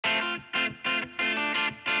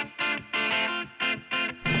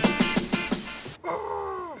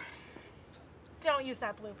use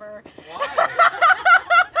that blooper. Why?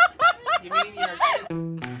 You mean you're...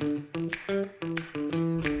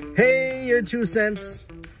 Hey, your 2 cents.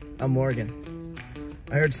 I'm Morgan.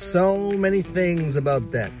 I heard so many things about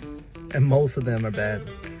debt, and most of them are bad.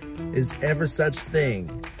 Is ever such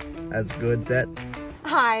thing as good debt?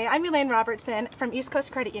 Hi, I'm Elaine Robertson from East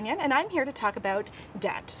Coast Credit Union, and I'm here to talk about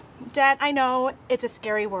debt. Debt, I know it's a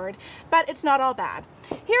scary word, but it's not all bad.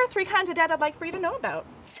 Here are 3 kinds of debt I'd like for you to know about.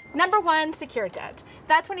 Number 1, secured debt.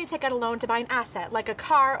 That's when you take out a loan to buy an asset, like a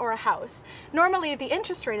car or a house. Normally, the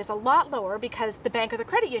interest rate is a lot lower because the bank or the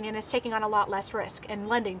credit union is taking on a lot less risk and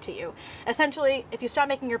lending to you. Essentially, if you stop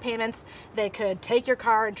making your payments, they could take your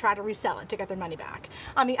car and try to resell it to get their money back.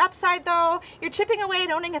 On the upside, though, you're chipping away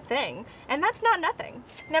at owning a thing, and that's not nothing.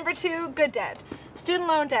 Number 2, good debt. Student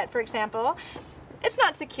loan debt, for example. It's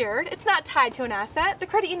not secured, it's not tied to an asset. The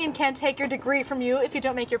credit union can't take your degree from you if you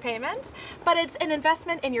don't make your payments, but it's an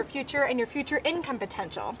investment in your future and your future income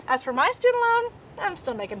potential. As for my student loan, I'm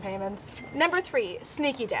still making payments. Number 3,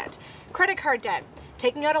 sneaky debt. Credit card debt.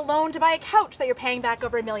 Taking out a loan to buy a couch that you're paying back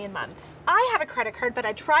over 1 million months. I have a credit card, but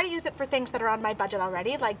I try to use it for things that are on my budget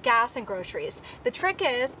already, like gas and groceries. The trick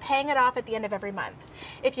is paying it off at the end of every month.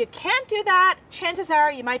 If you can't do that, chances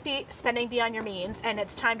are you might be spending beyond your means, and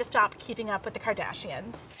it's time to stop keeping up with the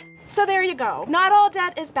Kardashians. So there you go. Not all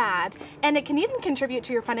debt is bad, and it can even contribute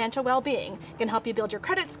to your financial well-being. It can help you build your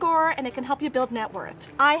credit score, and it can help you build net worth.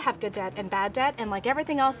 I have good debt and bad debt, and like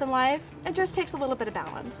everything else in life, it just takes a little bit of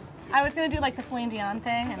balance. I was gonna do like the Celine Dion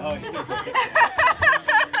thing, and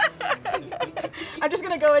I'm just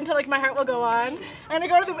gonna go until like my heart will go on. I'm gonna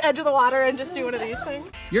go to the edge of the water and just do one of these things.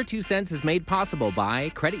 Your 2 cents is made possible by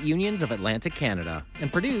Credit Unions of Atlantic Canada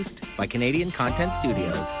and produced by Canadian Content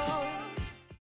Studios.